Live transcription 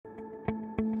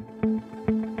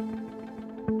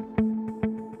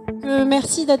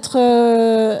Merci d'être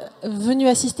venu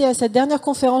assister à cette dernière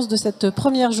conférence de cette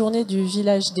première journée du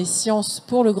Village des Sciences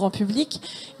pour le grand public.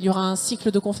 Il y aura un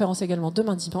cycle de conférences également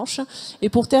demain dimanche. Et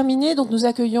pour terminer, donc, nous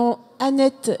accueillons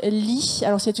Annette Lee.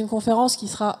 Alors c'est une conférence qui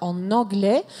sera en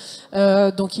anglais,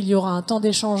 donc il y aura un temps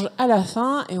d'échange à la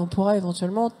fin et on pourra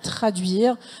éventuellement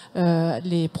traduire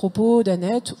les propos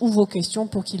d'Annette ou vos questions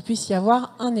pour qu'il puisse y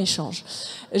avoir un échange.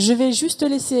 Je vais juste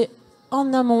laisser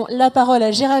en amont la parole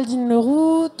à Géraldine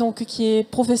Leroux, donc, qui est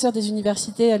professeure des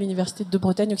universités à l'Université de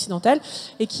Bretagne occidentale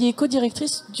et qui est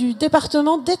co-directrice du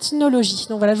département d'ethnologie.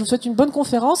 Donc voilà, je vous souhaite une bonne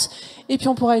conférence et puis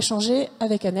on pourra échanger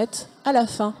avec Annette à la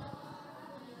fin.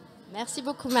 Merci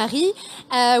beaucoup Marie.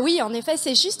 Oui, en effet,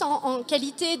 c'est juste en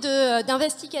qualité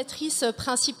d'investigatrice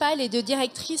principale et de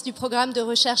directrice du programme de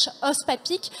recherche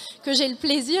Astrophysique que j'ai le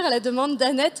plaisir, à la demande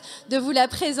d'Annette, de vous la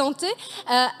présenter.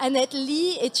 Annette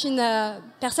Lee est une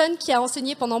personne qui a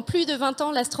enseigné pendant plus de 20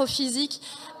 ans l'astrophysique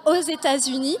aux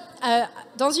États-Unis,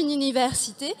 dans une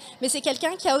université, mais c'est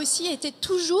quelqu'un qui a aussi été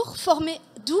toujours formé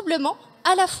doublement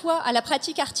à la fois à la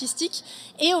pratique artistique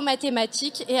et aux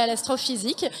mathématiques et à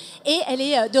l'astrophysique. Et elle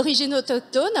est d'origine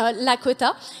autochtone,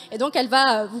 Lakota. Et donc, elle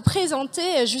va vous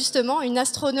présenter justement une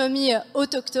astronomie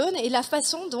autochtone et la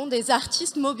façon dont des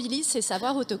artistes mobilisent ces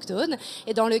savoirs autochtones.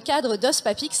 Et dans le cadre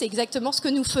d'Astrophysique, c'est exactement ce que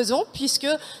nous faisons, puisque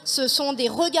ce sont des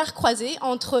regards croisés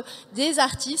entre des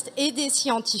artistes et des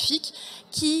scientifiques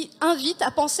qui invite à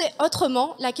penser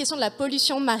autrement la question de la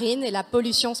pollution marine et la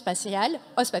pollution spatiale.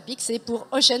 OSPAPIC, c'est pour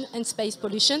Ocean and Space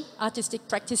Pollution, Artistic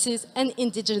Practices and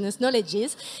Indigenous Knowledges.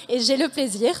 Et j'ai le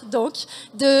plaisir, donc,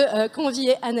 de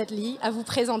convier Annette Lee à vous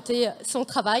présenter son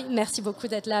travail. Merci beaucoup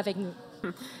d'être là avec nous.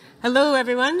 Hello,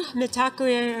 everyone. Mitaku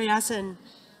Yasen.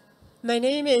 My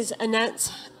name is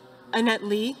Annette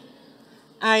Lee.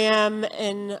 I am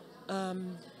an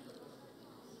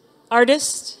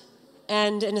artist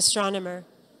and an astronomer.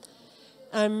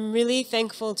 I'm really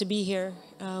thankful to be here.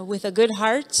 With a good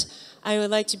heart, I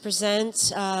would like to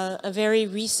present a very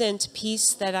recent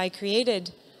piece that I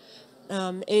created.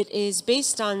 It is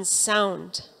based on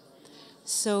sound.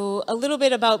 So a little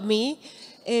bit about me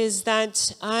is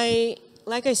that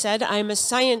like I said, I'm a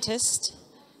scientist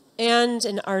and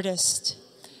an artist.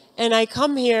 And I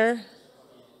come here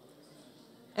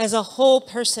as a whole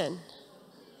person.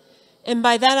 And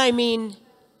by that I mean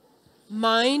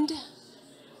mind,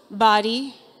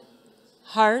 body,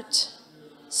 heart,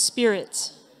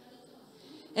 spirit.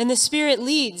 And the spirit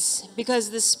leads because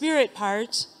the spirit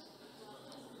part,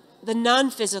 the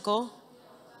non-physical,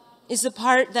 is the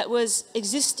part that was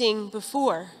existing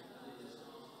before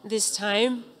this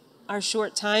time, our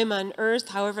short time on Earth,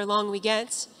 however long we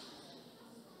get.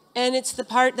 And it's the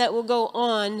part that will go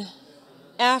on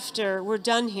after we're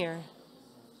done here,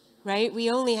 right?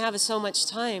 We only have so much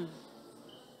time.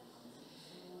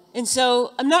 And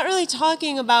so I'm not really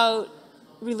talking about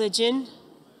religion.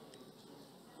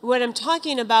 What I'm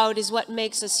talking about is what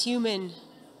makes us human,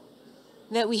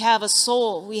 that we have a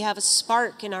soul, we have a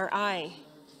spark in our eye.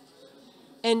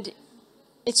 And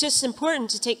it's just important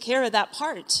to take care of that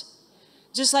part.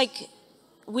 Just like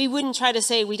we wouldn't try to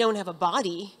say we don't have a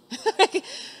body.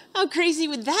 How crazy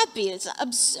would that be? It's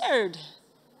absurd.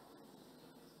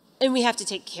 And we have to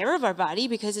take care of our body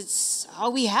because it's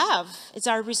all we have. It's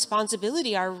our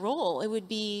responsibility, our role. It would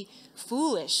be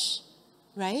foolish,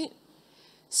 right?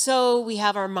 So we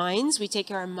have our minds. We take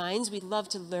care of our minds. We love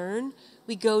to learn.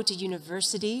 We go to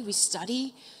university. We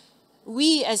study.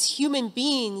 We as human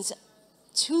beings,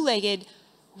 two-legged,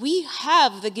 we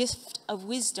have the gift of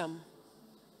wisdom,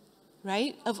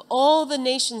 right? Of all the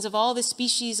nations, of all the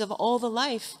species, of all the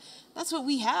life. That's what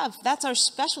we have. That's our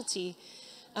specialty.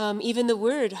 Even the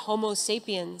word Homo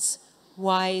sapiens,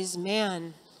 wise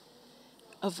man,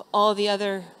 of all the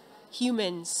other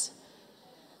humans.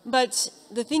 But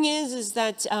the thing is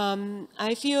that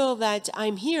I feel that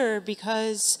I'm here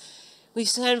because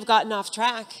we've kind of gotten off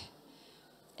track.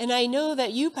 And I know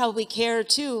that you probably care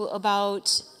too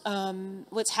about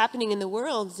what's happening in the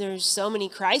world. There's so many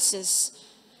crises.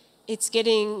 It's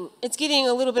getting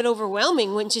a little bit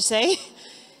overwhelming, wouldn't you say?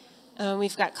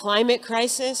 We've got climate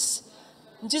crisis.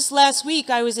 Just last week,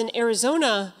 I was in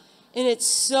Arizona, and it's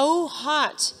so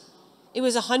hot. It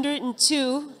was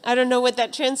 102. I don't know what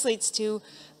that translates to,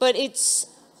 but it's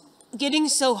getting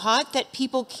so hot that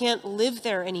people can't live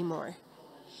there anymore.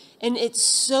 And it's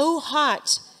so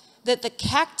hot that the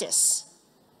cactus,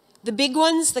 the big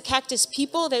ones, the cactus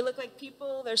people, they look like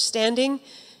people, they're standing,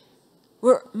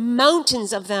 where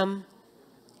mountains of them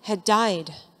had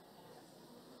died,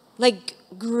 like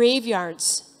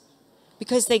graveyards,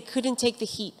 because they couldn't take the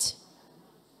heat.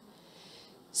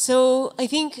 So I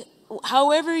think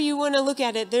however you want to look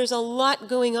at it, there's a lot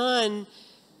going on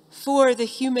for the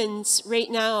humans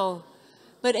right now.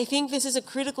 But I think this is a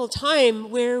critical time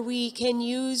where we can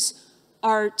use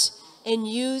art and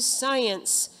use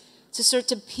science to start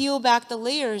to peel back the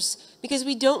layers, because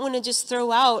we don't want to just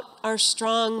throw out our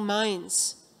strong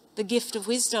minds, the gift of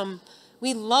wisdom.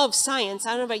 We love science. I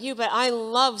don't know about you, but I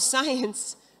love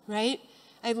science, right?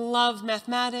 I love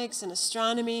mathematics and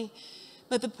astronomy.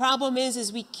 But the problem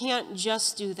is we can't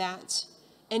just do that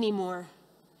anymore.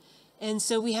 And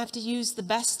so we have to use the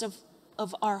best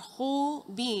of our whole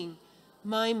being,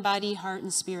 mind, body, heart,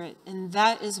 and spirit. And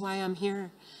that is why I'm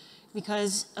here,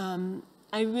 because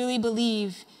I really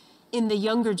believe in the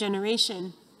younger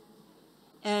generation.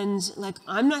 And like,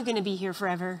 I'm not going to be here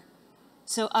forever.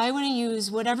 So I want to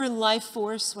use whatever life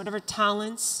force, whatever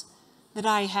talents that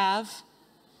I have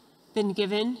been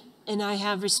given, and I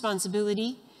have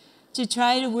responsibility to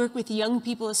try to work with young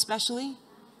people especially,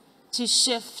 to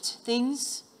shift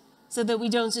things so that we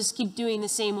don't just keep doing the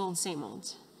same old, same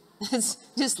old. It's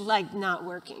just like not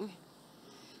working.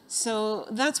 So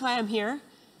that's why I'm here,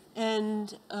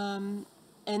 and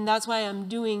that's why I'm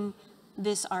doing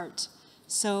this art.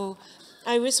 So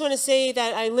I just want to say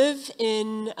that I live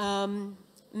in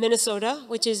Minnesota,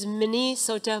 which is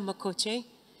Minnesota Makoche,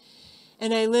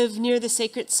 and I live near the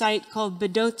sacred site called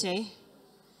Bedote,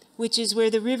 which is where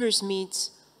the rivers meet,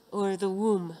 or the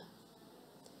womb.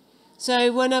 So I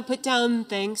want to put down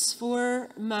thanks for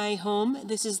my home.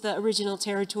 This is the original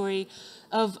territory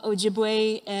of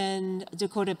Ojibwe and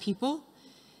Lakota people,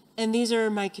 and these are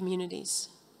my communities.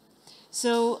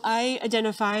 So I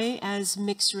identify as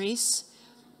mixed race,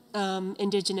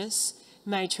 indigenous.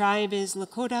 My tribe is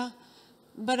Lakota,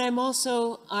 but I'm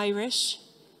also Irish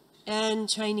and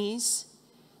Chinese,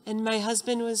 and my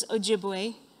husband was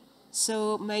Ojibwe,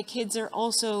 so my kids are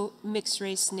also mixed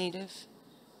race native.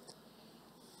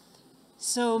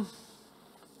 So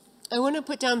I want to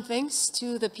put down thanks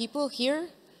to the people here,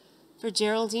 for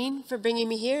Geraldine for bringing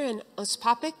me here, and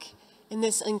Ospapik and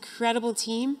this incredible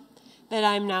team that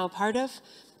I'm now a part of.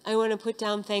 I want to put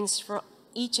down thanks for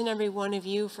each and every one of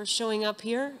you for showing up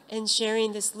here and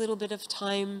sharing this little bit of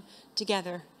time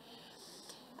together.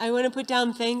 I want to put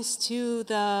down thanks to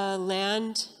the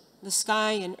land, the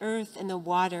sky and earth, and the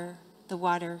water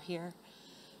here,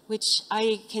 which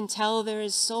I can tell there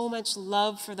is so much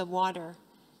love for the water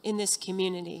in this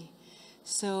community.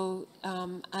 So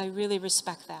I really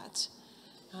respect that.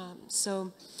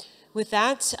 So with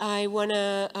that, I want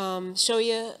to show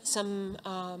you some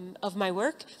of my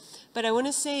work, but I want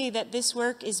to say that this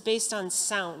work is based on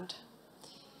sound.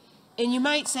 And you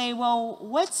might say, well,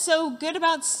 what's so good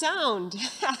about sound?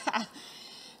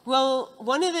 Well,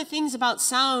 one of the things about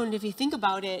sound, if you think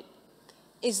about it,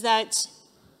 is that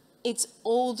it's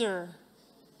older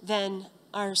than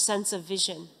our sense of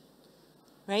vision,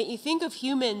 right? You think of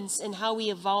humans and how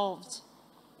we evolved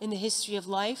in the history of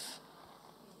life.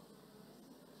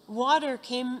 Water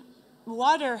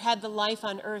had the life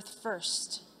on Earth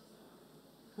first,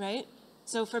 right?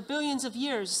 So for billions of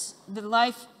years, the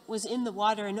life was in the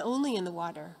water and only in the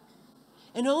water.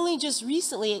 And only just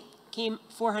recently, it came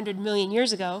 400 million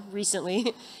years ago,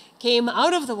 recently, came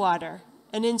out of the water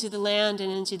and into the land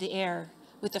and into the air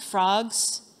with the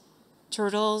frogs,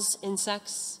 turtles,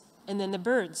 insects, and then the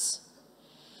birds.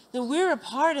 Now we're a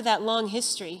part of that long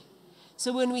history.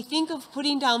 So when we think of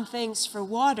putting down thanks for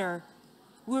water,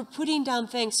 we're putting down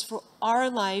thanks for our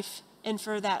life and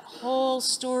for that whole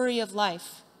story of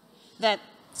life that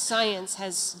science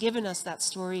has given us that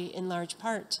story in large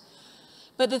part.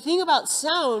 But the thing about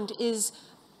sound is,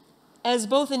 as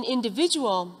both an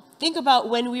individual, think about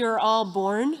when we were all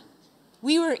born,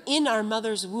 we were in our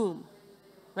mother's womb,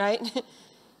 right?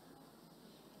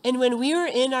 And when we were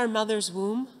in our mother's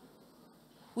womb,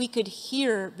 we could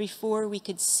hear before we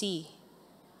could see.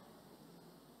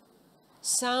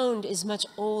 Sound is much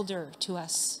older to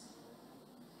us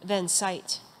than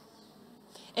sight.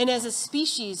 And as a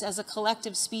species, as a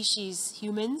collective species,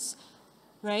 humans,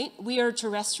 right, we are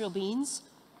terrestrial beings,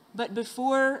 but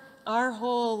before our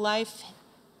whole life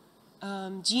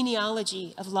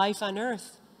genealogy of life on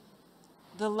Earth,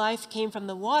 the life came from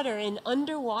the water, and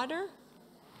underwater,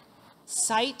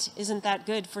 sight isn't that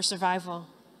good for survival.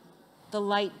 The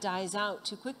light dies out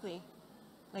too quickly,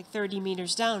 like 30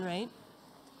 meters down, right?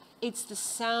 It's the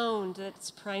sound that's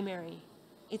primary.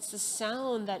 It's the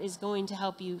sound that is going to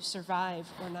help you survive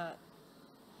or not.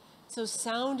 So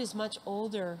sound is much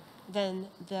older than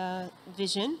the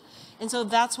vision, and so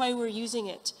that's why we're using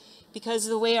it. Because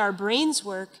the way our brains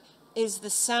work is the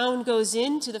sound goes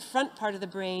into the front part of the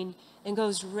brain and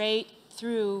goes right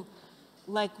through,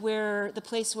 like where the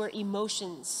place where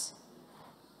emotions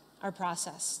are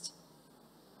processed.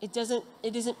 It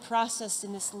isn't processed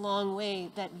in this long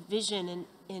way that vision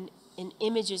and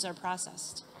images are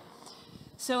processed.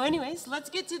 So anyways, let's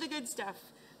get to the good stuff.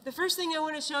 The first thing I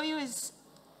want to show you is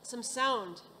some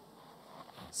sound.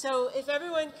 So if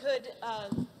everyone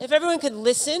could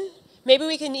listen, maybe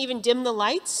we can even dim the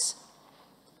lights.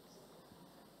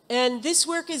 And this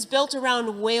work is built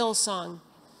around whale song.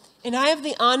 And I have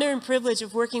the honor and privilege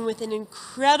of working with an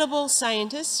incredible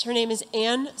scientist. Her name is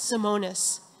Anne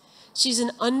Simonis. She's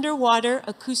an underwater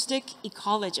acoustic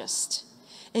ecologist.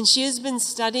 And she has been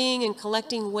studying and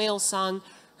collecting whale song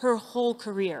her whole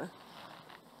career.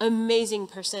 Amazing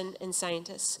person and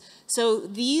scientist. So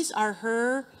these are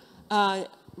her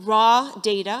raw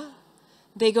data.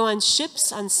 They go on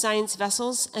ships, on science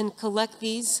vessels, and collect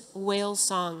these whale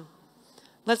song.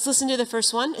 Let's listen to the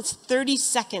first one. It's 30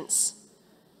 seconds.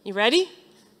 You ready?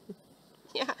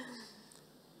 Yeah.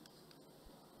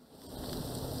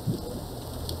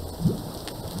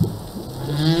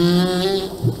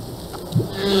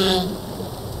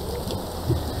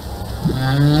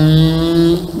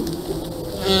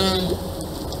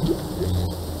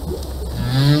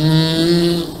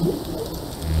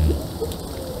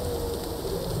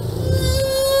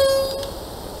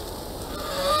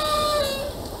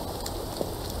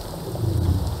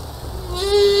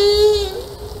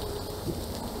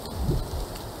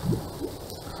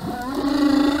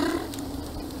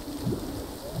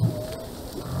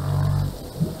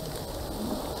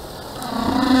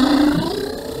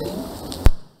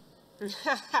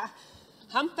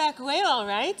 Humpback whale,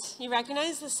 right? You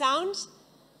recognize the sound?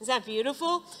 Is that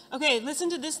beautiful? Okay, listen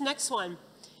to this next one.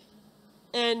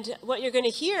 And what you're going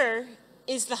to hear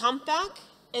is the humpback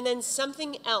and then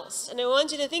something else. And I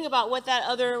want you to think about what that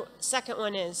other second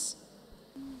one is.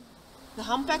 The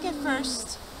humpback at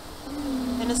first,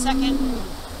 and a second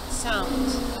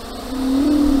sound.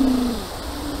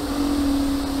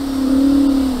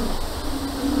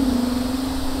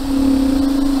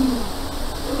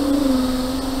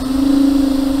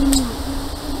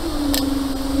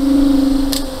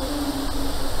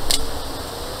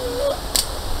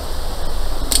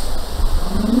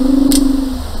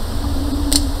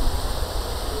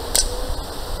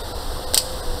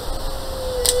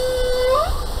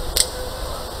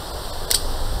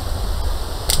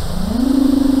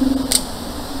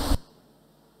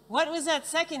 That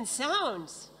second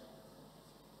sound?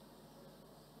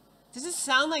 Does it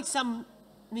sound like some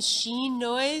machine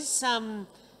noise, some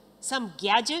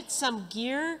gadget, some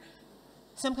gear,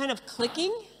 some kind of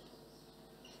clicking?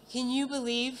 Can you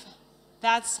believe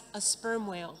that's a sperm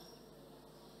whale?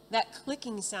 That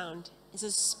clicking sound is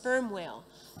a sperm whale.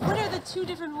 What are the two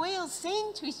different whales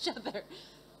saying to each other?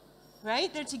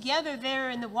 Right? They're together there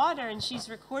in the water and she's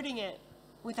recording it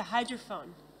with a hydrophone.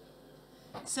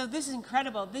 So this is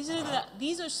incredible. These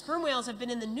are sperm whales have been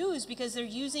in the news because they're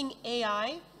using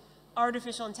AI,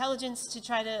 artificial intelligence, to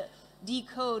try to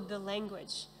decode the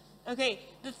language. Okay,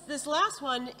 this last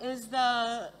one is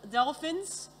the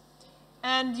dolphins,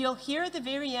 and you'll hear at the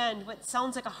very end what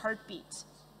sounds like a heartbeat,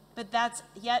 but that's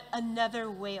yet another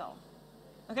whale.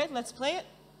 Okay, let's play it.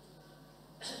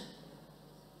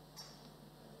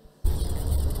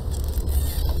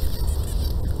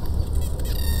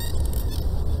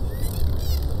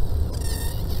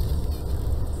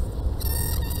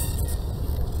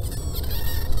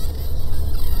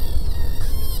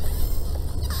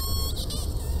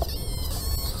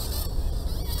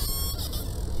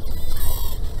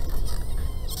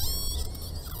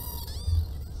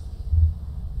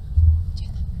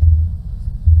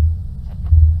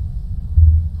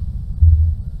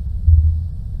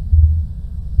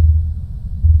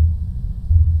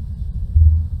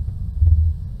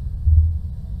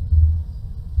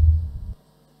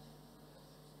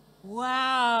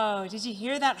 Wow, did you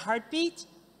hear that heartbeat?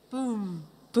 Boom,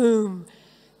 boom.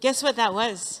 Guess what that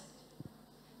was?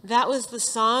 That was the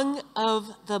song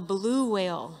of the blue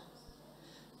whale,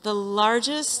 the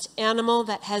largest animal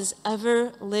that has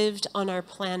ever lived on our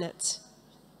planet.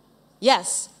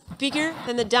 Yes, bigger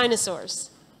than the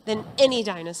dinosaurs, than any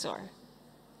dinosaur.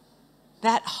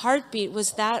 That heartbeat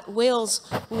was that whale's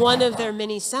one of their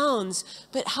many sounds.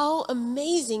 But how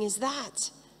amazing is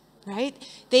that? Right?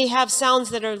 They have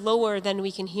sounds that are lower than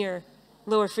we can hear,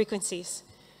 lower frequencies.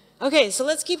 Okay, so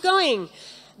let's keep going.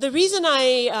 The reason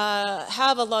I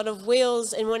have a lot of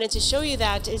whales and wanted to show you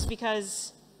that is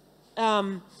because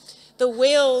the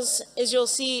whales, as you'll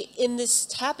see in this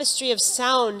tapestry of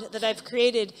sound that I've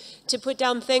created to put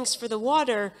down thanks for the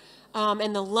water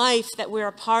and the life that we're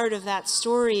a part of that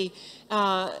story,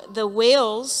 the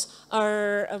whales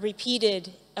are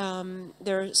repeated.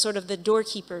 They're sort of the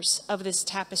doorkeepers of this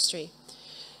tapestry.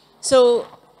 So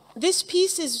this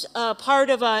piece is part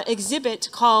of an exhibit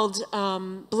called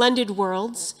Blended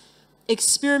Worlds,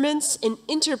 Experiments in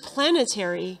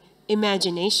Interplanetary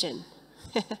Imagination.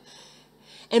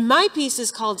 And my piece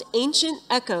is called Ancient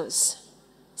Echoes,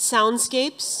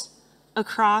 Soundscapes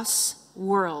Across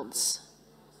Worlds.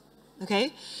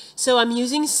 Okay, so I'm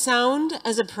using sound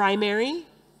as a primary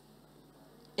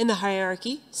in the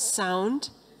hierarchy, sound,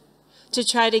 to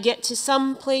try to get to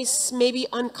some place maybe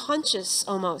unconscious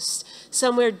almost,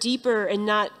 somewhere deeper and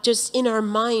not just in our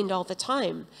mind all the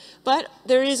time. But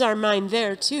there is our mind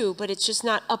there too, but it's just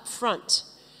not up front.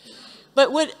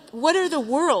 But what are the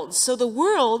worlds? So the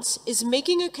worlds is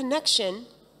making a connection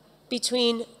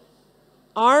between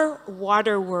our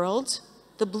water world,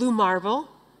 the blue marble,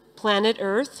 planet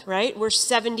Earth, right? Where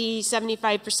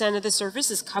 75% of the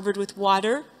surface is covered with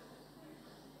water.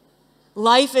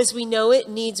 Life as we know it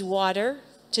needs water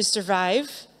to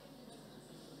survive.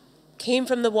 Came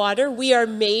from the water. We are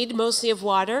made mostly of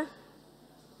water,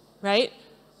 right?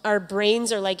 Our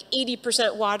brains are like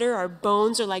 80% water. Our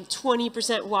bones are like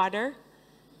 20% water,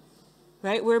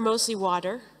 right? We're mostly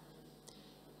water.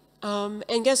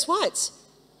 And guess what?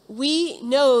 We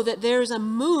know that there's a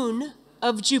moon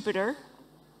of Jupiter.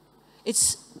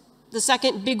 It's the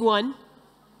second big one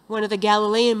of the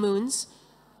Galilean moons,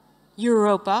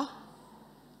 Europa.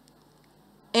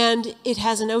 And it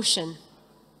has an ocean.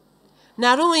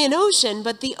 Not only an ocean,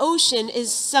 but the ocean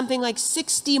is something like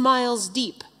 60 miles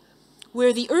deep,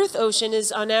 where the Earth ocean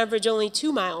is on average only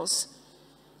 2 miles.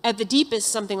 At the deepest,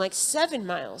 something like 7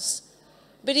 miles.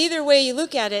 But either way you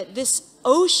look at it, this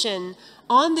ocean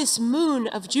on this moon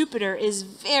of Jupiter is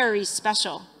very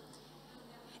special.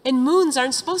 And moons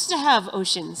aren't supposed to have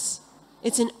oceans.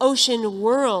 It's an ocean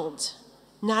world,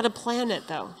 not a planet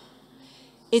though.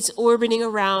 It's orbiting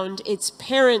around its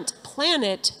parent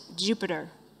planet,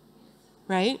 Jupiter,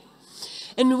 right?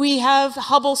 And we have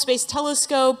Hubble Space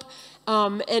Telescope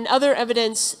and other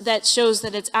evidence that shows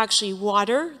that it's actually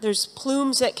water. There's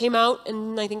plumes that came out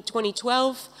in, I think,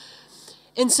 2012.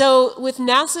 And so with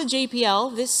NASA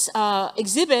JPL, this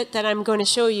exhibit that I'm going to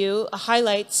show you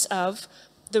highlights of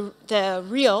the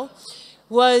reel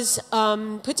was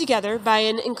put together by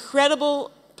an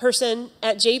incredible person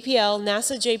at JPL,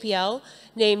 NASA JPL,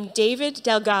 named David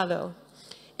Delgado.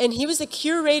 And he was the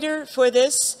curator for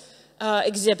this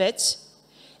exhibit.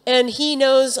 And he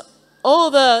knows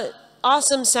all the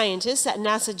awesome scientists at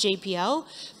NASA JPL.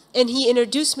 And he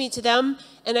introduced me to them.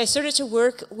 And I started to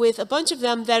work with a bunch of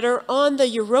them that are on the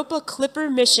Europa Clipper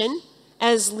mission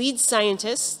as lead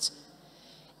scientists.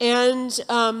 And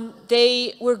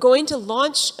they were going to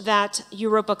launch that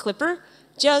Europa Clipper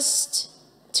just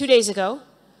 2 days ago.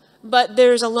 But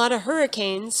there's a lot of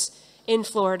hurricanes in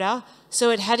Florida, so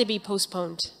it had to be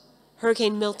postponed.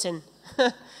 Hurricane Milton.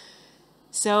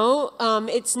 So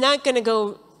it's not going to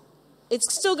go,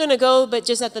 it's still going to go, but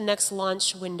just at the next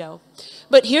launch window.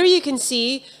 But here you can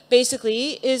see,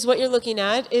 basically, is what you're looking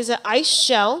at is an ice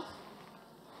shell.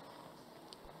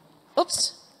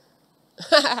 Oops.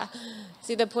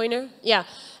 See the pointer? Yeah.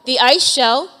 The ice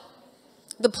shell,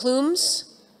 the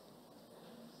plumes,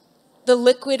 the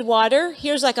liquid water.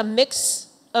 Here's like a mix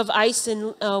of ice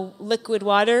and liquid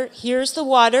water. Here's the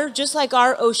water, just like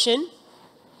our ocean.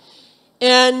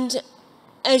 And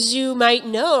as you might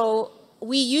know,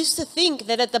 we used to think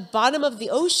that at the bottom of the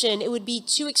ocean, it would be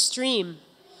too extreme.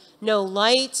 No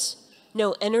light,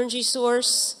 no energy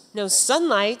source, no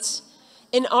sunlight.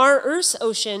 In our Earth's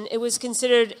ocean, it was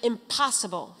considered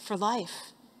impossible for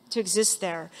life to exist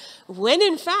there. When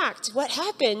in fact, what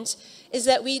happened is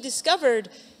that we discovered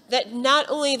that not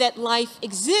only that life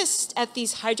exists at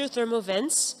these hydrothermal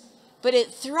vents, but it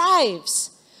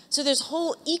thrives. So there's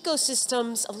whole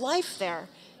ecosystems of life there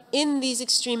in these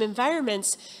extreme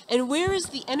environments. And where is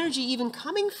the energy even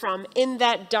coming from in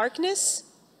that darkness?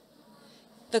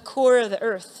 The core of the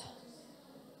Earth.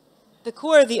 The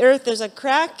core of the Earth, there's a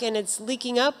crack and it's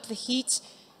leaking up the heat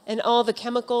and all the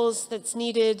chemicals that's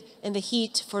needed and the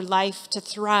heat for life to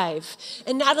thrive.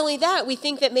 And not only that, we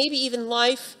think that maybe even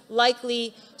life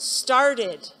likely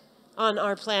started on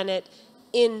our planet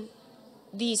in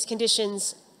these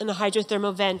conditions in a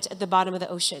hydrothermal vent at the bottom of the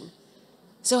ocean.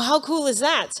 So how cool is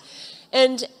that?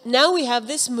 And now we have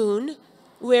this moon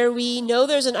where we know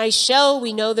there's an ice shell,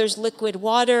 we know there's liquid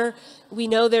water, we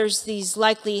know there's these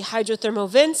likely hydrothermal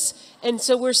vents, and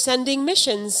so we're sending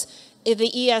missions.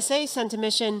 The ESA sent a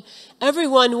mission.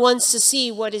 Everyone wants to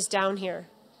see what is down here.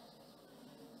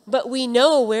 But we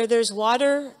know where there's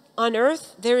water on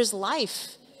Earth, there is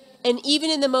life. And even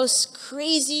in the most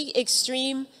crazy,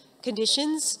 extreme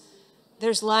conditions,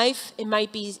 there's life. It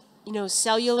might be,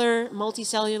 cellular,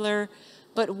 multicellular,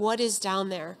 but what is down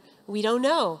there? We don't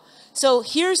know. So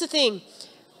here's the thing.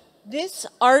 This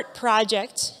art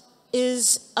project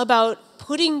is about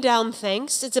putting down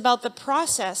thanks. It's about the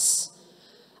process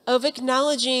of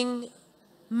acknowledging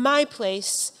my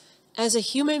place as a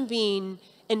human being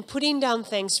and putting down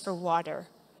thanks for water.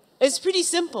 It's pretty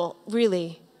simple,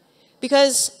 really,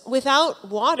 because without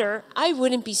water, I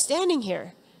wouldn't be standing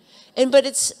here. But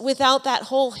it's without that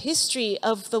whole history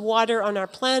of the water on our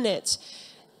planet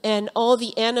and all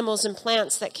the animals and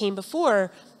plants that came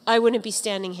before, I wouldn't be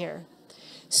standing here.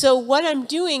 So what I'm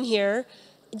doing here,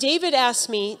 David asked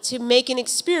me to make an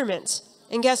experiment.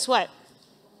 And guess what?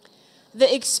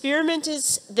 The experiment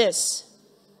is this.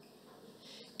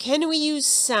 Can we use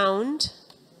sound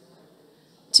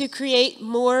to create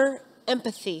more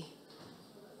empathy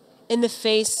in the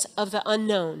face of the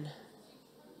unknown?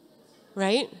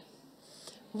 Right?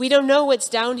 We don't know what's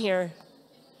down here.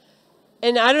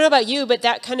 And I don't know about you, but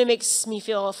that kind of makes me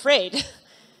feel afraid.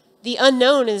 The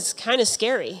unknown is kind of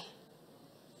scary.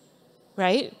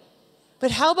 Right?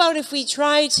 But how about if we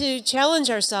try to challenge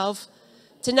ourselves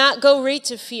to not go right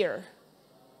to fear,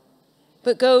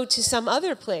 but go to some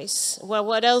other place? Well,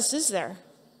 what else is there?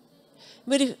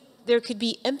 But if there could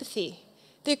be empathy.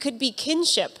 There could be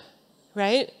kinship,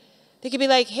 right? They could be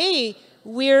like, hey,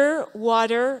 we're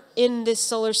water in this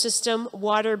solar system,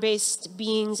 water-based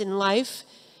beings in life.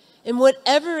 And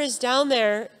whatever is down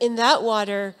there in that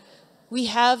water, we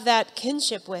have that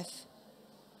kinship with.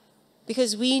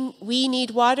 Because we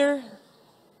need water.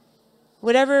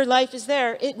 Whatever life is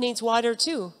there, it needs water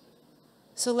too.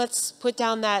 So let's put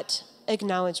down that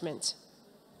acknowledgement.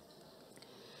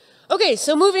 Okay,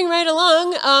 so moving right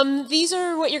along, these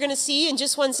are what you're going to see in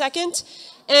just 1 second.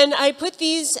 And I put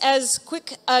these as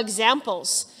quick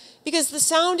examples because the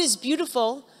sound is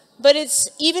beautiful, but it's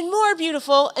even more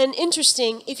beautiful and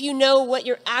interesting if you know what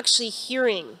you're actually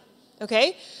hearing.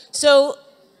 Okay? So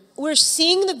we're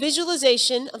seeing the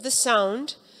visualization of the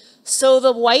sound. So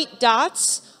the white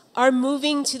dots are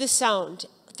moving to the sound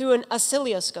through an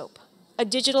oscilloscope, a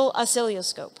digital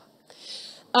oscilloscope.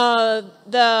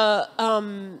 The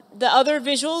other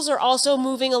visuals are also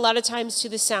moving a lot of times to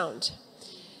the sound.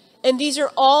 And these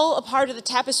are all a part of the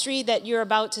tapestry that you're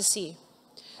about to see.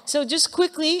 So just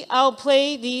quickly, I'll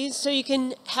play these so you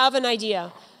can have an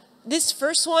idea. This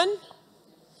first one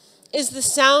is the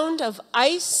sound of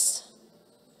ice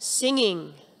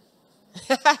singing.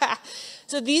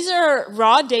 So these are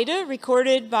raw data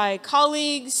recorded by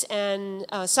colleagues and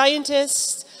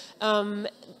scientists.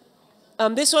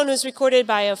 This one was recorded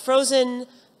by a frozen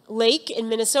lake in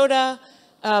Minnesota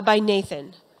by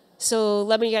Nathan. So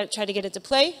let me try to get it to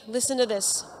play. Listen to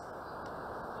this.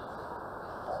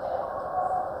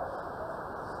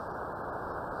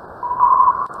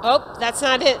 Oh, that's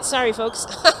not it. Sorry, folks.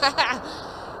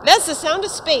 That's the sound of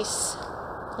space.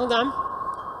 Hold on.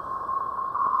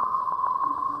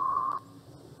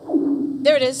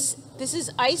 There it is. This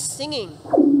is ice singing.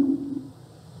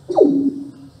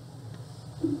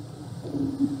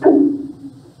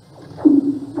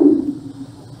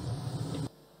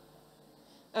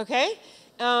 Okay,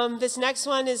 this next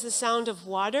one is the sound of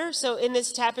water. So in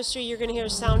this tapestry, you're going to hear a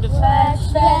sound of...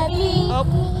 Oh.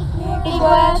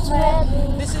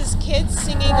 This is kids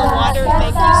singing a water thank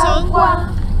you song. This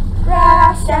one.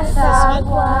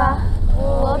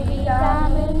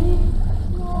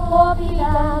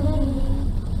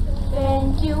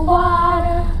 Thank you,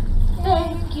 water.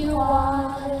 Thank you,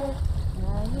 water.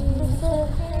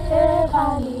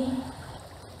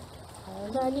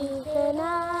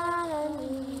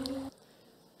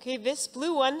 Okay, this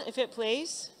blue one, if it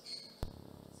plays.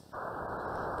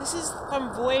 This is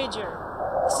from Voyager.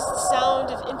 This is the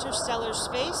sound of interstellar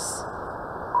space.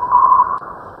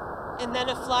 And then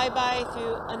a flyby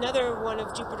through another one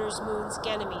of Jupiter's moons,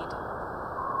 Ganymede,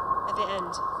 at the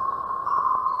end.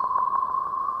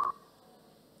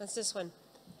 That's this one.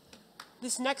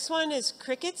 This next one is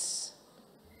crickets.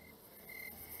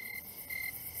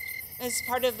 As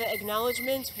part of the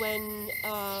acknowledgement when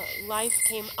life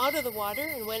came out of the water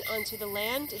and went onto the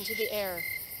land, into the air.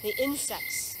 The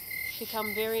insects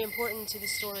become very important to the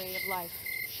story of life.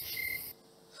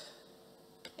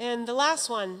 And the last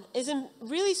one is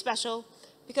really special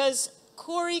because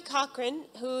Corey Cochran,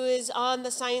 who is on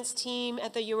the science team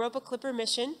at the Europa Clipper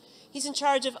mission, he's in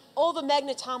charge of all the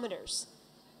magnetometers.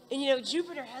 And you know,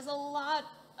 Jupiter has a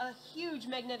huge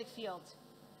magnetic field.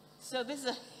 So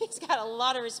he's got a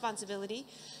lot of responsibility.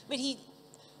 But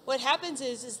what happens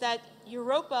is that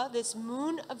Europa, this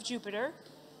moon of Jupiter,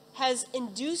 has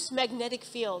induced magnetic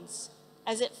fields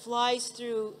as it flies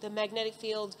through the magnetic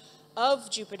field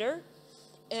of Jupiter.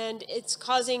 And it's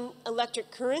causing electric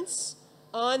currents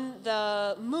on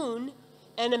the moon.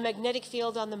 and a magnetic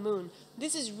field on the moon.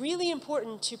 This is really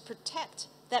important to protect.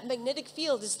 That magnetic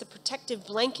field is the protective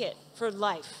blanket for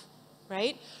life,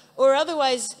 right? Or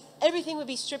otherwise, everything would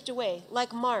be stripped away,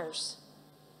 like Mars.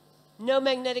 No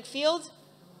magnetic field,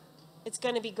 it's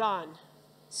going to be gone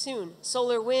soon.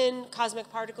 Solar wind, cosmic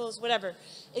particles, whatever.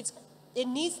 It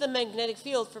needs the magnetic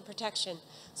field for protection.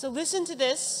 So listen to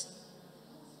this,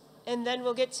 and then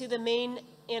we'll get to the main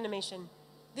animation.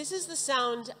 This is the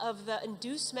sound of the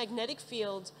induced magnetic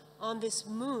field on this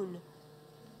moon.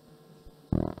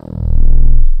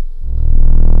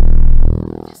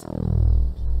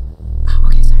 Oh,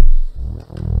 okay, sorry.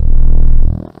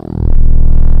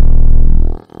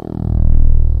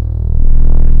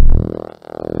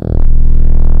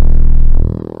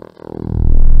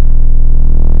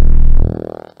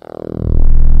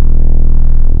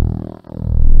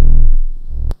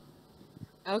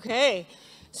 Okay,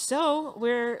 so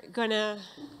we're gonna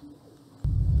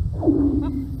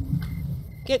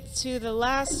get to the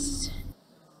last.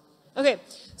 Okay,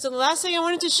 so the last thing I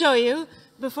wanted to show you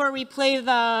before we play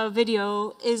the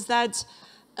video is that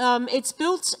it's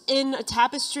built in a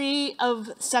tapestry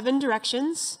of 7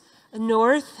 directions: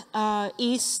 north,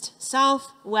 east,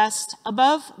 south, west,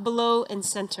 above, below, and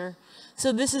center.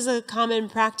 So this is a common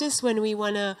practice when we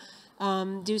want to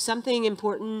do something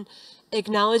important.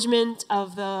 Acknowledgement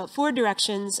of the 4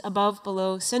 directions: above,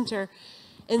 below, center.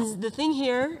 And the thing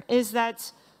here is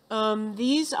that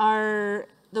these are,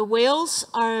 the whales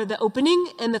are the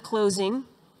opening and the closing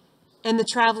and the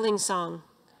traveling song.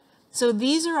 So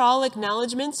these are all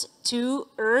acknowledgements to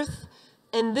Earth,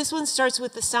 and this one starts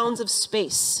with the sounds of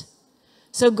space.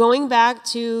 So going back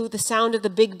to the sound of the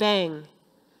Big Bang,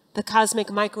 the cosmic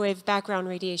microwave background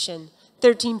radiation,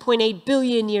 13.8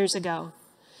 billion years ago.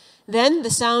 Then the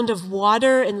sound of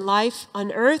water and life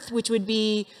on Earth, which would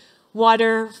be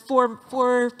water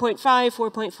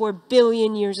 4.4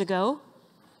 billion years ago.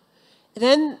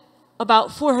 Then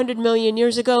about 400 million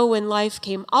years ago, when life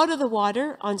came out of the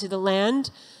water onto the land,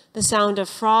 the sound of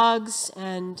frogs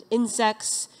and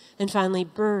insects, and finally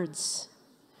birds.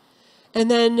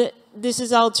 And then this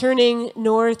is all turning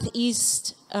north,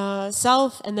 east,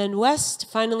 south, and then west.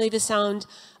 Finally, the sound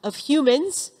of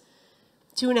humans,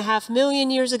 2.5 million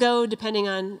years ago, depending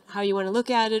on how you want to look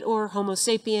at it, or Homo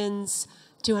sapiens,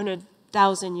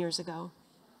 200,000 years ago.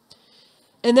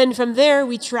 And then from there,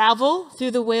 we travel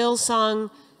through the whale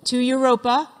song to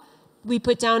Europa. We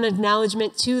put down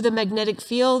acknowledgement to the magnetic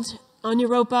field on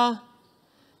Europa,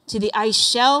 to the ice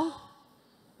shell.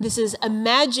 This is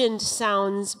imagined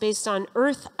sounds based on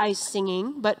Earth ice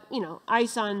singing, but, you know,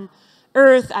 ice on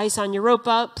Earth, ice on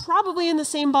Europa, probably in the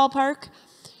same ballpark.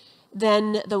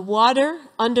 Then the water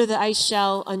under the ice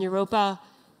shell on Europa,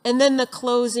 and then the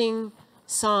closing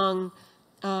song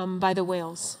by the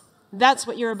whales. That's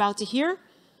what you're about to hear.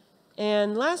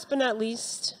 And last but not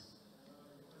least,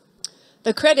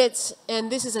 the credits,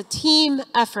 and this is a team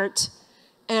effort.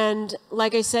 And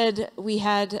like I said, we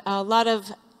had a lot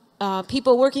of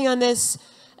people working on this,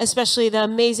 especially the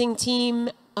amazing team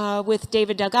with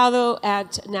David Delgado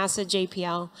at NASA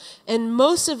JPL. And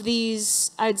most of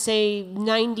these, I'd say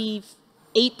 98%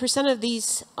 of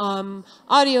these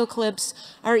audio clips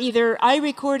are either I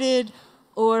recorded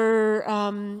or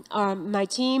my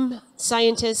team,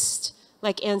 scientists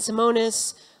like Ann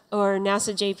Simonis or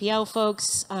NASA JPL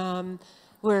folks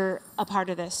were a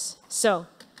part of this. So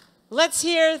let's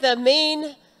hear the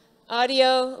main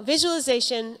audio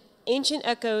visualization, Ancient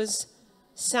Echoes,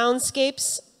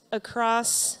 Soundscapes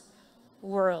Across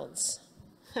Worlds.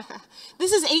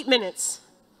 This is 8 minutes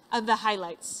of the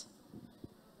highlights.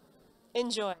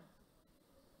 Enjoy.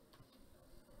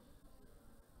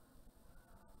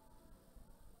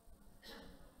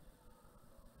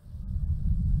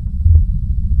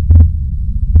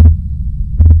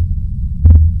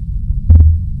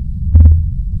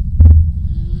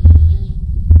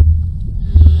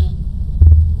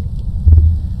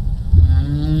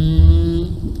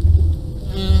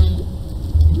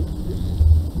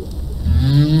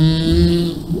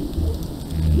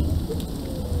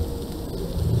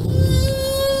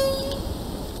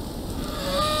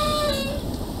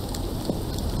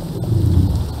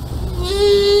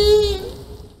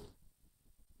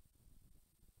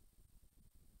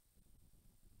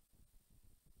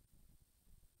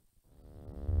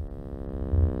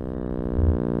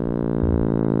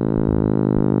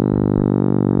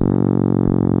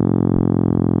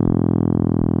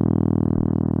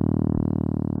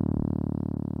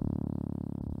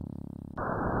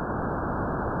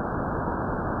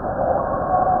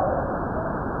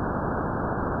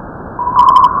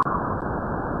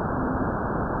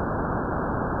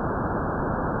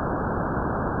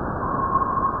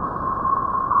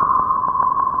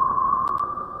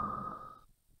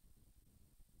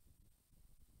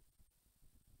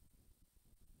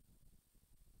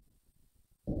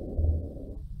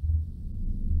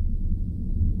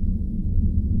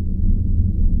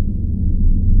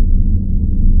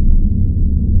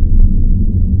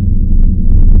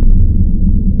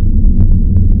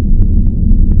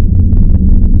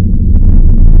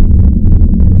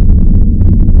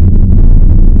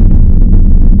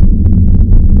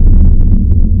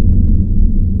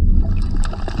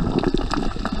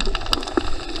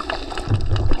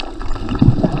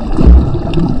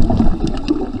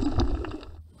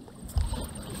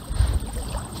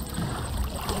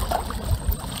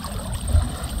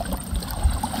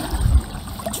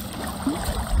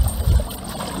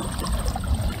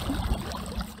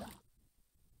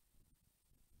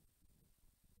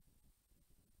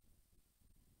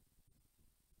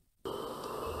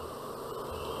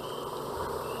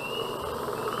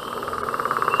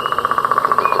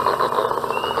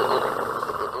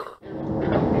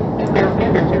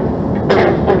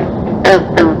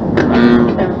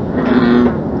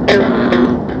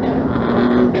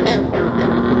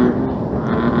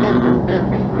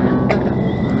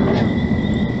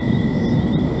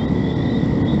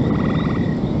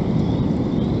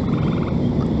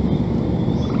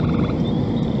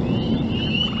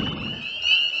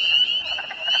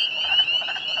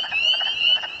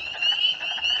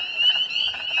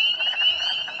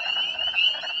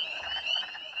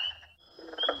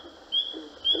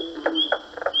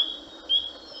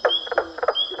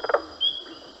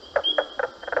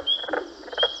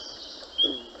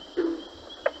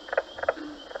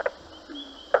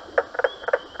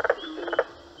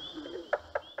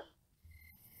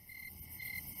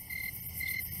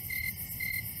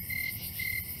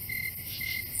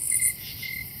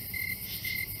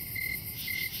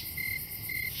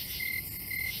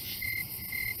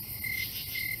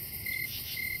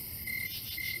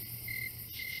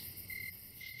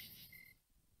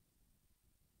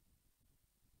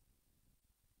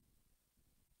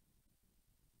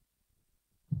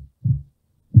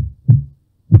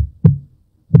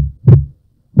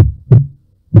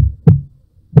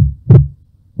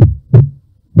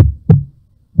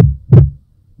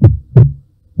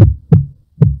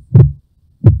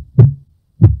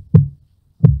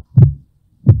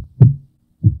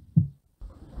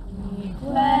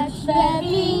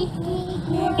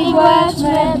 Iguas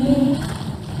ready.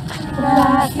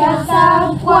 Gracias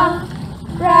agua,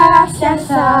 gracias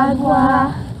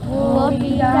agua.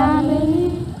 Obrigado,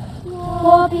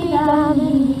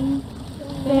 obrigado.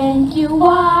 Thank you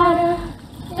water,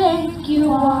 thank you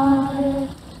water.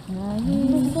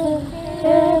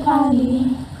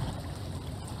 Evani,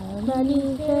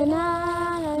 Evani Kenani.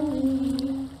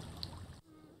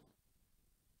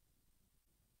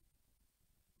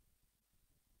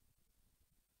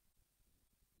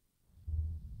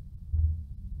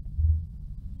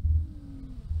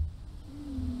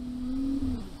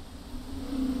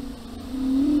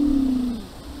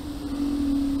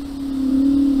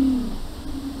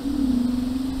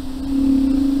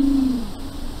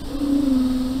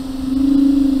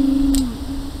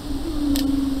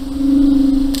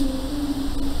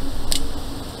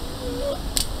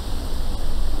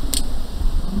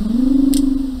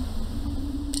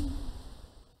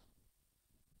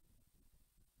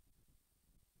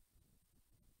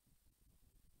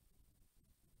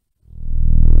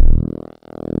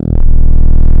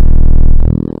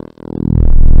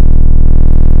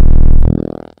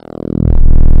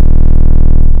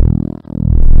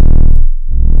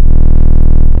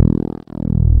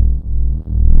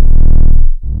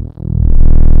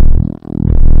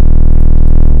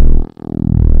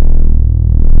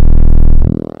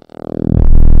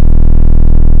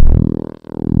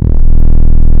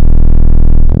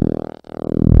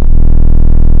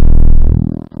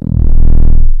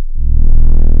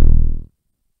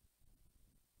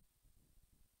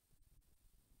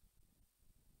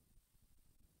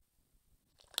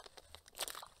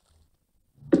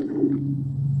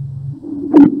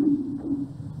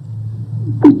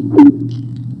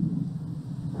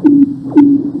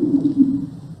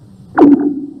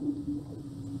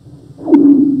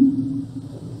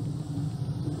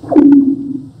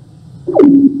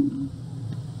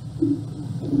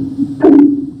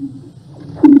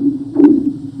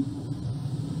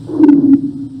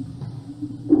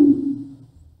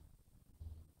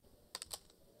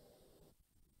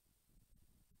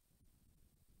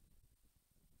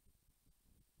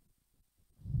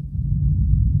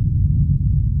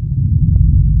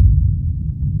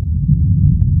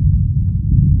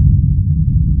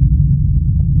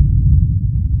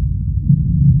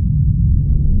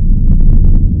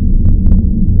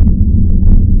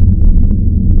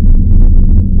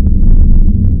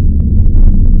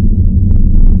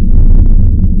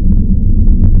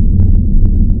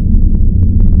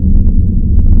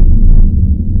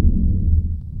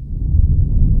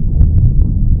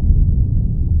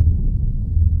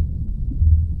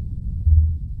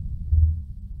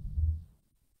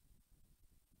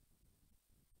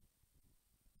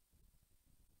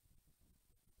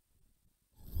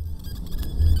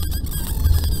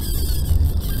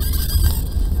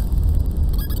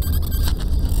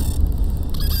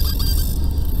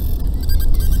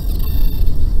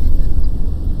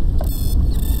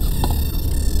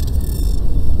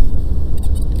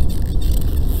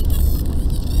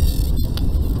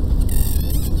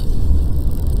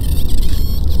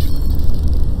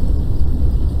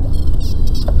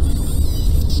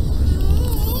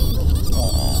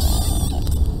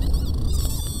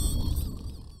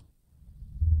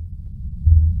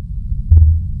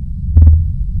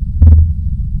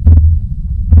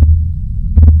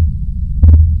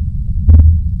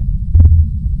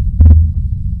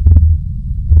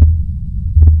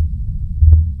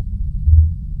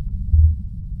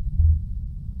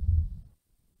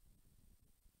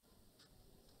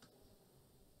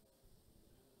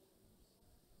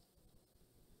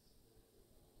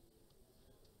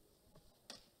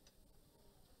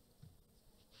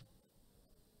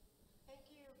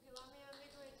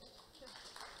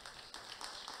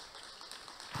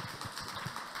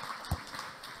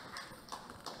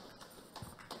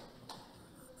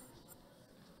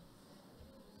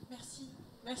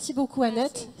 Merci beaucoup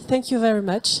Annette. Thank you very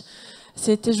much.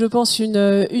 C'était, je pense,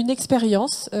 une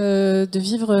expérience de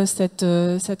vivre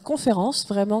cette conférence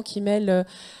vraiment qui mêle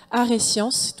art et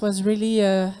science. It was really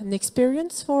an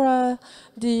experience for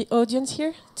the audience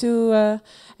here to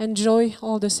enjoy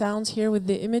all the sounds here with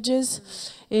the images.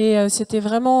 Et c'était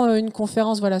vraiment une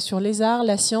conférence voilà, sur les arts,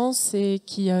 la science, et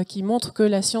qui montre que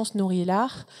la science nourrit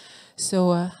l'art.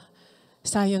 So,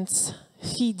 science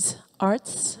feeds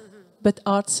arts. But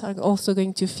arts are also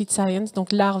going to feed science.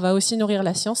 Donc l'art va aussi nourrir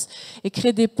la science et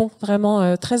créer des ponts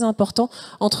vraiment très importants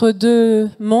entre deux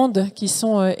mondes qui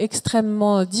sont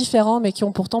extrêmement différents mais qui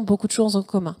ont pourtant beaucoup de choses en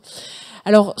commun.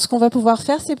 Alors, ce qu'on va pouvoir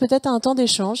faire, c'est peut-être un temps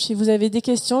d'échange. Si vous avez des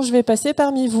questions, je vais passer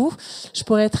parmi vous. Je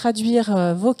pourrais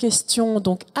traduire vos questions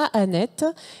donc à Annette.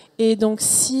 Et donc,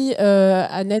 si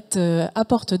Annette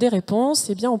apporte des réponses,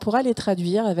 eh bien, on pourra les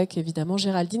traduire avec, évidemment,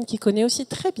 Géraldine, qui connaît aussi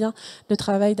très bien le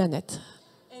travail d'Annette.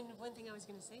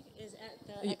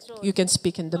 You can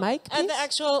speak in the mic, please. At the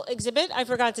actual exhibit, I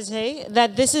forgot to say that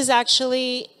this is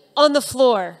actually on the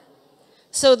floor.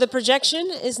 So the projection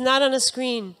is not on a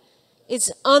screen.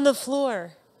 It's on the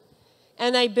floor.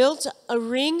 And I built a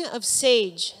ring of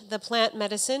sage, the plant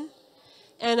medicine,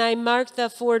 and I marked the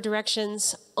 4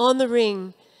 directions on the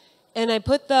ring, and I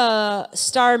put the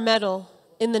star metal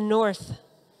in the north,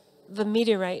 the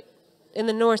meteorite, in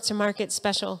the north to mark it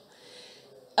special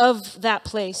of that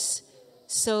place.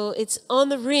 So it's on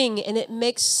the ring, and it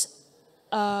makes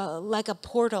like a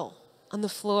portal on the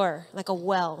floor, like a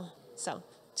well. So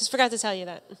just forgot to tell you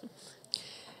that.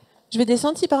 Je vais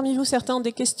descendre si parmi vous certains ont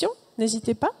des questions.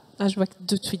 N'hésitez pas. Ah, je vois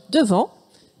tout de suite devant,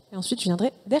 et ensuite je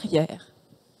viendrai derrière.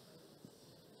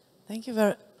 Thank you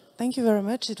very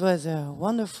much. It was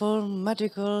wonderful,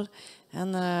 magical,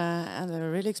 and a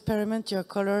real experiment. Your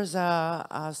colors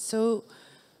are so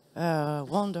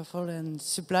wonderful and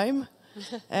sublime.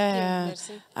 I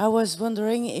was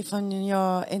wondering if on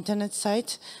your internet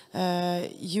site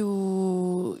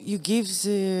you give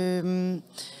the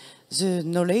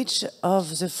knowledge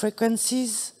of the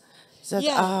frequencies that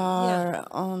are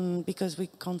on, because we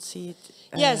can't see it.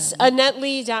 Yes,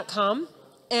 AnnetteLee.com.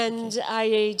 And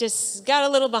I just got a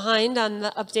little behind on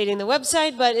updating the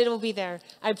website, but it'll be there,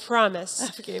 I promise.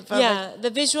 Okay, perfect. Yeah,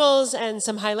 the visuals and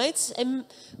some highlights, and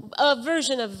a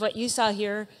version of what you saw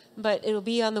here, but it'll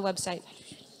be on the website.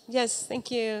 Yes, thank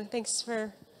you. Thanks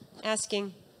for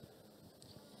asking.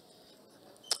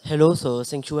 Hello, so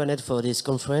thank you, Annette, for this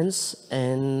conference.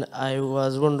 And I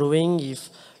was wondering if,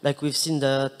 like we've seen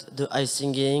that the eye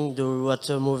singing, the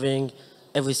water moving,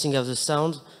 everything has a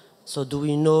sound. So do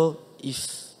we know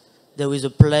if there is a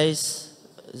place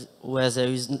where there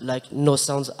is like no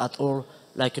sounds at all,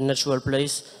 like a natural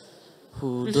place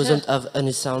who doesn't have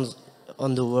any sounds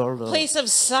on the world? Or, Place of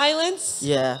silence?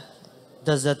 yeah,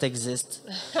 does that exist?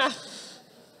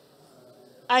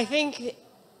 I think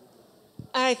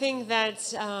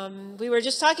that we were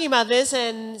just talking about this,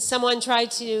 and someone tried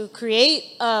to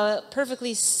create a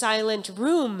perfectly silent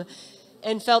room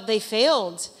and felt they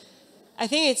failed. I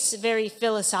think it's a very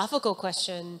philosophical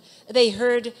question. They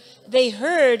heard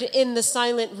in the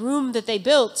silent room that they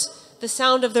built the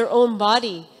sound of their own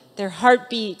body, their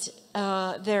heartbeat,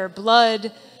 their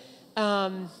blood,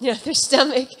 their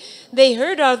stomach. They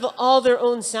heard all their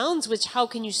own sounds, which how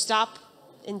can you stop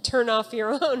and turn off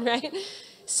your own, right?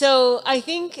 So I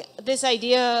think this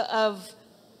idea of,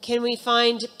 can we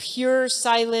find pure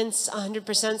silence,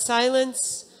 100%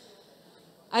 silence?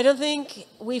 I don't think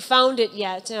we found it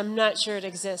yet, and I'm not sure it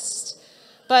exists.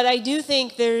 But I do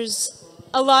think there's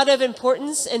a lot of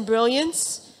importance and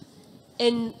brilliance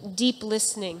in deep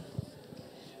listening.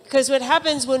 Because what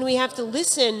happens when we have to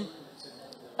listen,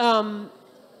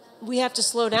 we have to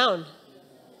slow down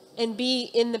and be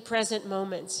in the present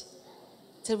moment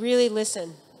to really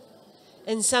listen.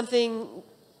 And something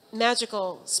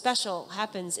magical, special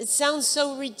happens. It sounds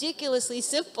so ridiculously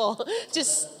simple.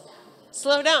 Just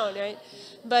slow down, right?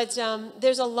 But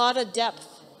there's a lot of depth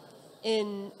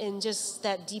in just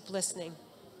that deep listening.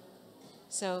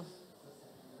 So,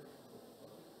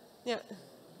 yeah.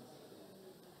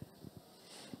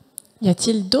 Y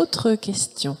a-t-il d'autres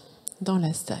questions dans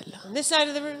la salle? On this side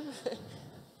of the room.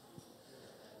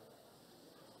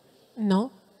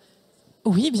 Non?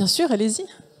 Oui, bien sûr, allez-y.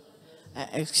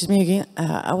 Excuse me again.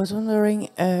 I was wondering,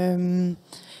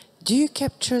 do you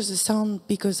capture the sound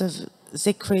because of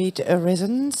they create a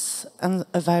resonance and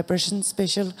a vibration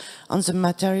special on the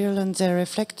material and they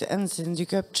reflect, and then you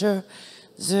capture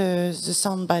the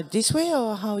sound by this way,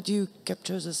 or how do you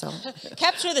capture the sound?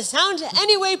 Capture the sound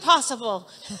any way possible.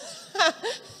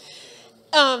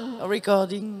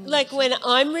 Recording. Like when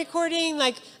I'm recording,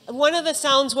 like one of the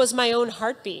sounds was my own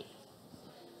heartbeat.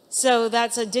 So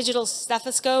that's a digital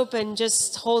stethoscope and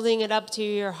just holding it up to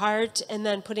your heart and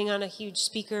then putting on a huge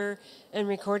speaker and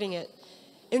recording it.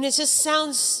 And it just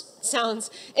sounds,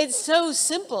 it's so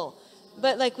simple.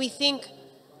 But like we think,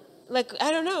 like,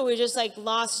 I don't know, we just like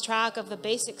lost track of the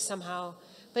basics somehow.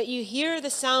 But you hear the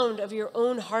sound of your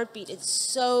own heartbeat. It's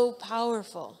so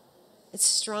powerful. It's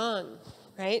strong,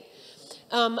 right?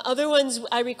 Other ones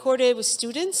I recorded with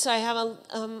students. I have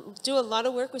do a lot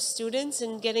of work with students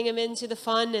and getting them into the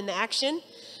fun and the action.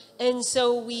 And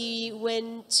so we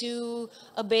went to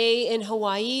a bay in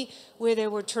Hawaii where there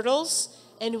were turtles,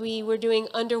 and we were doing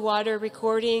underwater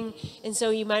recording, and so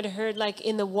you might have heard like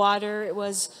in the water it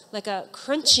was like a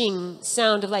crunching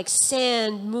sound of like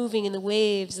sand moving in the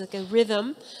waves, like a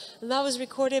rhythm, and that was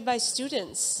recorded by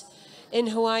students in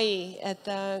Hawaii at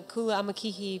the Kula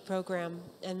Amakihi program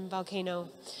and volcano.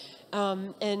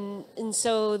 And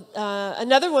so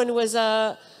another one was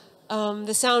the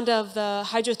sound of the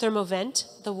hydrothermal vent,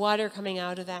 the water coming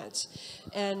out of that.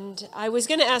 And I was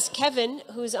going to ask Kevin,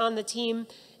 who's on the team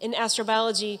in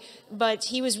astrobiology, but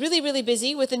he was really, really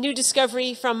busy with a new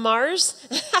discovery from Mars.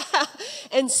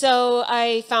 And so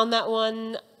I found that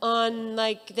one on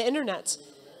like the internet.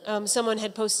 Someone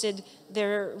had posted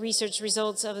their research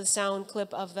results of the sound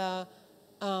clip of the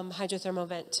hydrothermal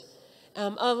vent.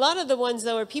 A lot of the ones,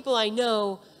 though, are people I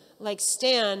know, like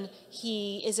Stan.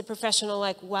 He is a professional,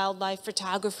 like, wildlife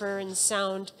photographer and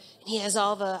sound. And he has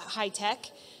all the high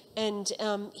tech. And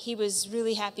he was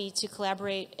really happy to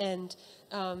collaborate and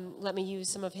let me use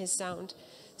some of his sound.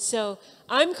 So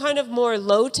I'm kind of more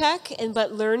low tech,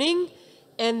 but learning,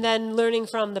 and then learning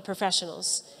from the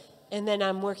professionals. And then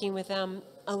I'm working with them,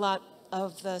 a lot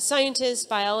of the scientists,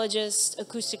 biologists,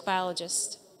 acoustic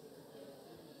biologists.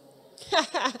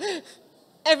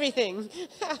 Everything.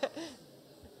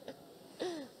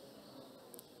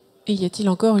 Et y a-t-il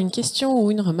encore une question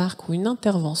ou une remarque ou une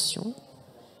intervention?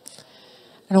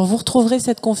 Alors vous retrouverez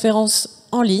cette conférence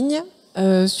en ligne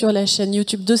sur la chaîne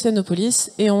YouTube de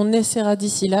Scénopolis et on essaiera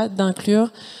d'ici là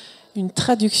d'inclure une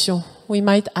traduction. We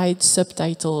might add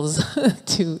subtitles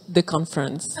to the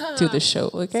conference, to the show.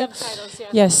 Okay? Subtitles,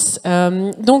 yeah. Yes.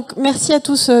 Donc merci à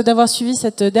tous d'avoir suivi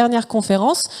cette dernière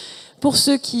conférence. Pour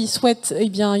ceux qui souhaitent, eh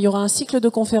bien, il y aura un cycle de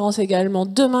conférences également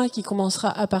demain qui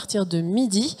commencera à partir de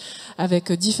midi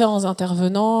avec différents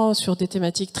intervenants sur des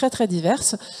thématiques très très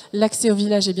diverses. L'accès au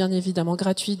village est bien évidemment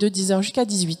gratuit de 10h jusqu'à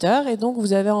 18h et donc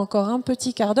vous avez encore un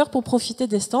petit quart d'heure pour profiter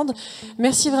des stands.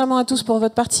 Merci vraiment à tous pour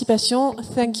votre participation.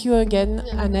 Thank you again,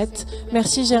 Annette.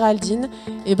 Merci Géraldine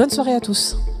et bonne soirée à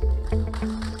tous.